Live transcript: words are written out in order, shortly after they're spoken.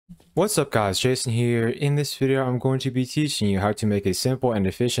What's up guys, Jason here. In this video I'm going to be teaching you how to make a simple and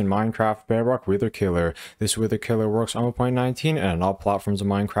efficient Minecraft Bedrock Wither Killer. This Wither Killer works on 1.19 and on all platforms of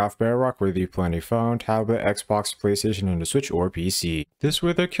Minecraft Bedrock, whether you play on a phone, tablet, Xbox, PlayStation, Nintendo Switch, or PC. This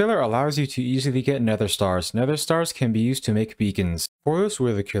Wither Killer allows you to easily get nether stars. Nether stars can be used to make beacons. For this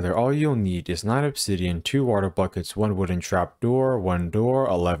Wither Killer, all you'll need is 9 obsidian, 2 water buckets, 1 wooden trapdoor, 1 door,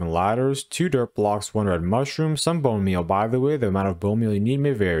 11 ladders, 2 dirt blocks, 1 red mushroom, some bone meal. By the way, the amount of bone meal you need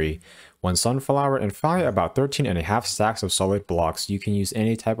may vary. 1 sunflower, and finally about 13.5 stacks of solid blocks. You can use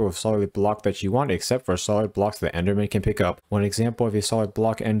any type of solid block that you want except for solid blocks that Enderman can pick up. One example of a solid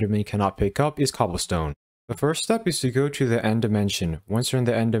block Enderman cannot pick up is cobblestone. The first step is to go to the end dimension. Once you're in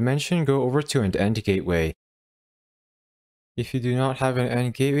the end dimension, go over to an end gateway. If you do not have an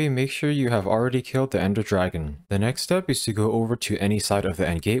end gateway, make sure you have already killed the ender dragon. The next step is to go over to any side of the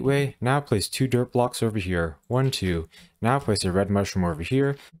end gateway. Now place 2 dirt blocks over here. 1, 2. Now place a red mushroom over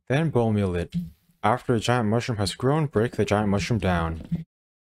here, then bone meal it. After a giant mushroom has grown, break the giant mushroom down.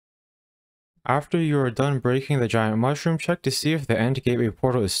 After you are done breaking the giant mushroom, check to see if the end gateway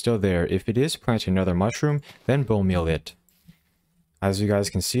portal is still there. If it is, plant another mushroom, then bone meal it. As you guys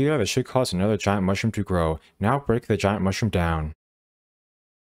can see there, that should cause another giant mushroom to grow. Now break the giant mushroom down.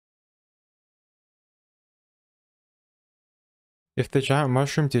 If the giant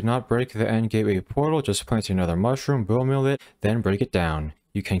mushroom did not break the end gateway portal, just plant another mushroom, bone meal it, then break it down.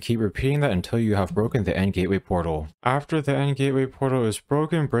 You can keep repeating that until you have broken the end gateway portal. After the end gateway portal is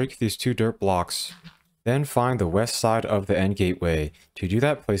broken, break these 2 dirt blocks. Then find the west side of the end gateway. To do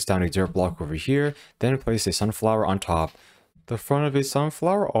that, place down a dirt block over here, then place a sunflower on top. The front of a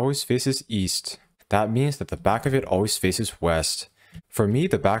sunflower always faces east. That means that the back of it always faces west. For me,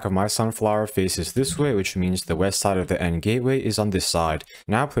 the back of my sunflower faces this way, which means the west side of the end gateway is on this side.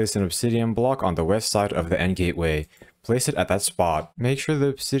 Now place an obsidian block on the west side of the end gateway. Place it at that spot. Make sure the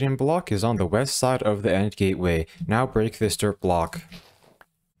obsidian block is on the west side of the end gateway. Now break this dirt block.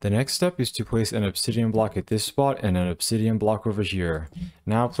 The next step is to place an obsidian block at this spot and an obsidian block over here.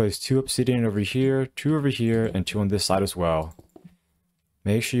 Now place 2 obsidian over here, 2 over here, and 2 on this side as well.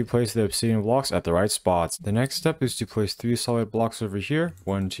 Make sure you place the obsidian blocks at the right spots. The next step is to place 3 solid blocks over here,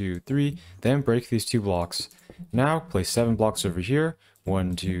 1, 2, 3, then break these 2 blocks. Now place 7 blocks over here,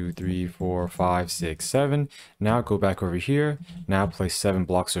 1, 2, 3, 4, 5, 6, 7. Now go back over here. Now place 7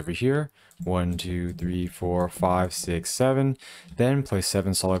 blocks over here. 1, 2, 3, 4, 5, 6, 7. Then place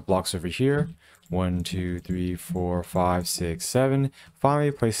 7 solid blocks over here. 1, 2, 3, 4, 5, 6, 7.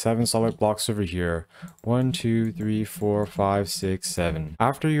 Finally, place 7 solid blocks over here. 1, 2, 3, 4, 5, 6, 7.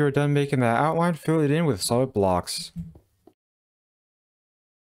 After you are done making that outline, fill it in with solid blocks.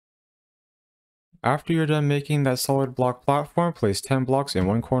 After you're done making that solid block platform, place 10 blocks in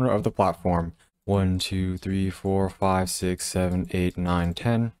one corner of the platform. 1, 2, 3, 4, 5, 6, 7, 8, 9,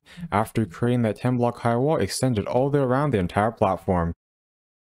 10. After creating that 10 block high wall, extend it all the way around the entire platform.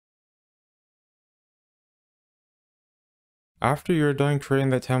 After you're done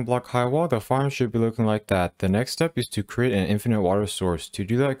creating the 10 block high wall, the farm should be looking like that. The next step is to create an infinite water source. To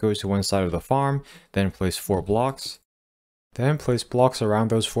do that, go to one side of the farm, then place 4 blocks. Then place blocks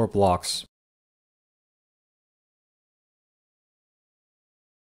around those 4 blocks.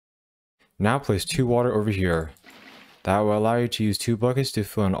 Now place 2 water over here. That will allow you to use 2 buckets to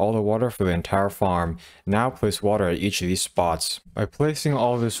fill in all the water for the entire farm. Now place water at each of these spots. By placing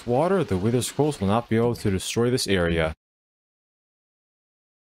all this water, the wither scrolls will not be able to destroy this area.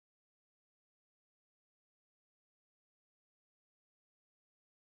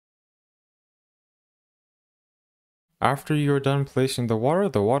 After you are done placing the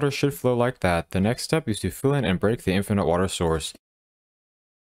water should flow like that. The next step is to fill in and break the infinite water source.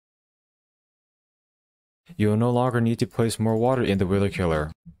 You will no longer need to place more water in the wither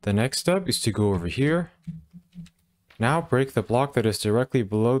killer. The next step is to go over here. Now break the block that is directly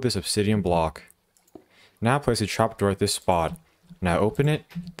below this obsidian block. Now place a trapdoor at this spot. Now open it,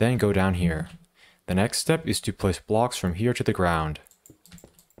 then go down here. The next step is to place blocks from here to the ground.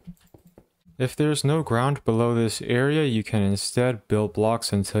 If there's no ground below this area, you can instead build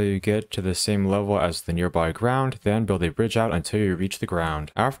blocks until you get to the same level as the nearby ground, then build a bridge out until you reach the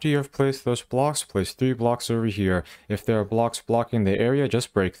ground. After you have placed those blocks, place 3 blocks over here. If there are blocks blocking the area,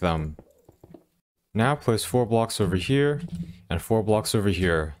 just break them. Now place 4 blocks over here, and 4 blocks over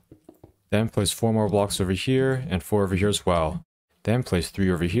here. Then place 4 more blocks over here, and 4 over here as well. Then place 3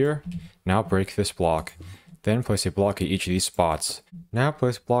 over here. Now break this block. Then place a block at each of these spots. Now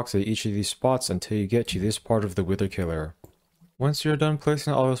place blocks at each of these spots until you get to this part of the wither killer. Once you're done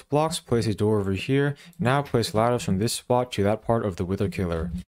placing all those blocks, place a door over here. Now place ladders from this spot to that part of the wither killer.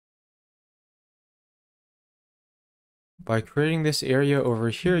 By creating this area over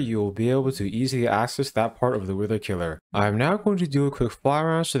here, you will be able to easily access that part of the Wither Killer. I'm now going to do a quick fly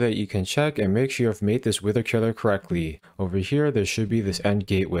around so that you can check and make sure you've made this Wither Killer correctly. Over here, there should be this end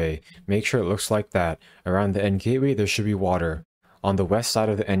gateway. Make sure it looks like that. Around the end gateway, there should be water. On the west side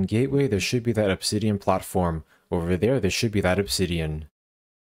of the end gateway, there should be that obsidian platform. Over there should be that obsidian.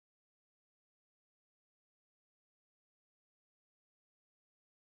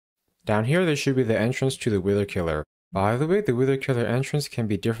 Down here, there should be the entrance to the Wither Killer. By the way, the Wither Killer entrance can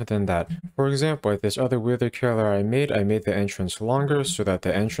be different than that. For example, with this other Wither Killer I made the entrance longer so that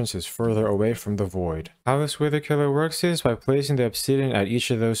the entrance is further away from the void. How this Wither Killer works is by placing the obsidian at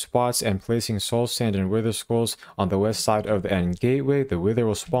each of those spots and placing soul sand and wither skulls on the west side of the end gateway, the wither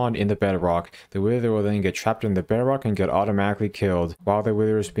will spawn in the bedrock. The wither will then get trapped in the bedrock and get automatically killed. While the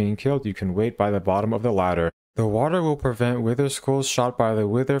wither is being killed, you can wait by the bottom of the ladder. The water will prevent wither skulls shot by the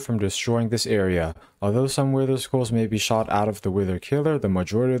wither from destroying this area. Although some wither skulls may be shot out of the Wither Killer, the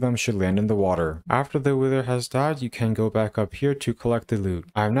majority of them should land in the water. After the wither has died, you can go back up here to collect the loot.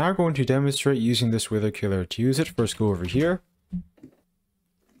 I'm now going to demonstrate using this Wither Killer. To use it, first go over here.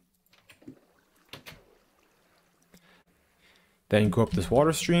 Then go up this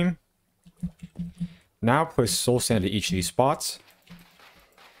water stream. Now place soul sand at each of these spots.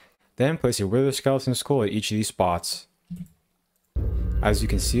 Then place a wither skeleton skull at each of these spots. As you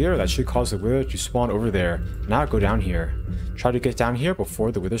can see there, that should cause the wither to spawn over there. Now go down here. Try to get down here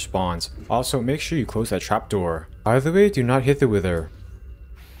before the wither spawns. Also, make sure you close that trapdoor. By the way, do not hit the wither.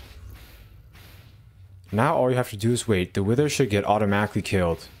 Now all you have to do is wait. The wither should get automatically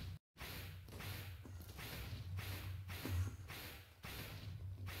killed.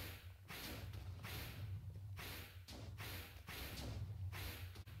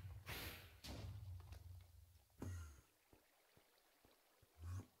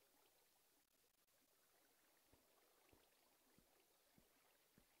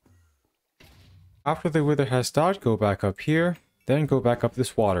 After the wither has died, go back up here, then go back up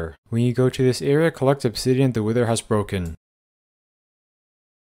this water. When you go to this area, collect obsidian the wither has broken.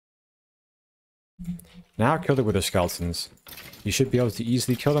 Now kill the wither skeletons. You should be able to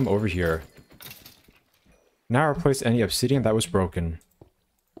easily kill them over here. Now replace any obsidian that was broken.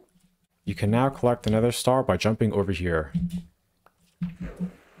 You can now collect the nether star by jumping over here.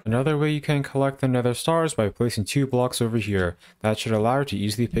 Another way you can collect the nether star is by placing 2 blocks over here. That should allow you to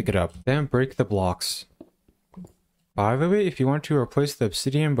easily pick it up. Then break the blocks. By the way, if you want to replace the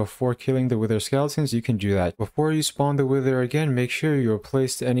obsidian before killing the wither skeletons, you can do that. Before you spawn the wither again, make sure you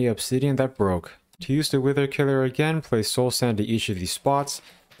replace any obsidian that broke. To use the wither killer again, place soul sand at each of these spots,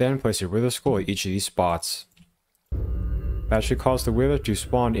 then place a wither skull at each of these spots. That should cause the wither to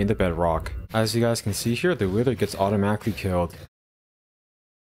spawn in the bedrock. As you guys can see here, the wither gets automatically killed.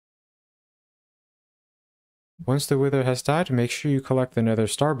 Once the wither has died, make sure you collect the nether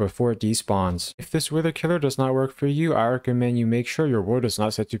star before it despawns. If this wither killer does not work for you, I recommend you make sure your world is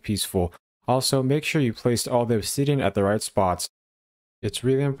not set to peaceful. Also, make sure you placed all the obsidian at the right spots. It's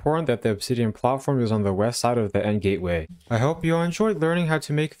really important that the obsidian platform is on the west side of the end gateway. I hope you all enjoyed learning how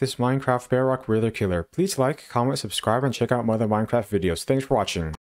to make this Minecraft Bedrock wither killer. Please like, comment, subscribe, and check out my other Minecraft videos. Thanks for watching.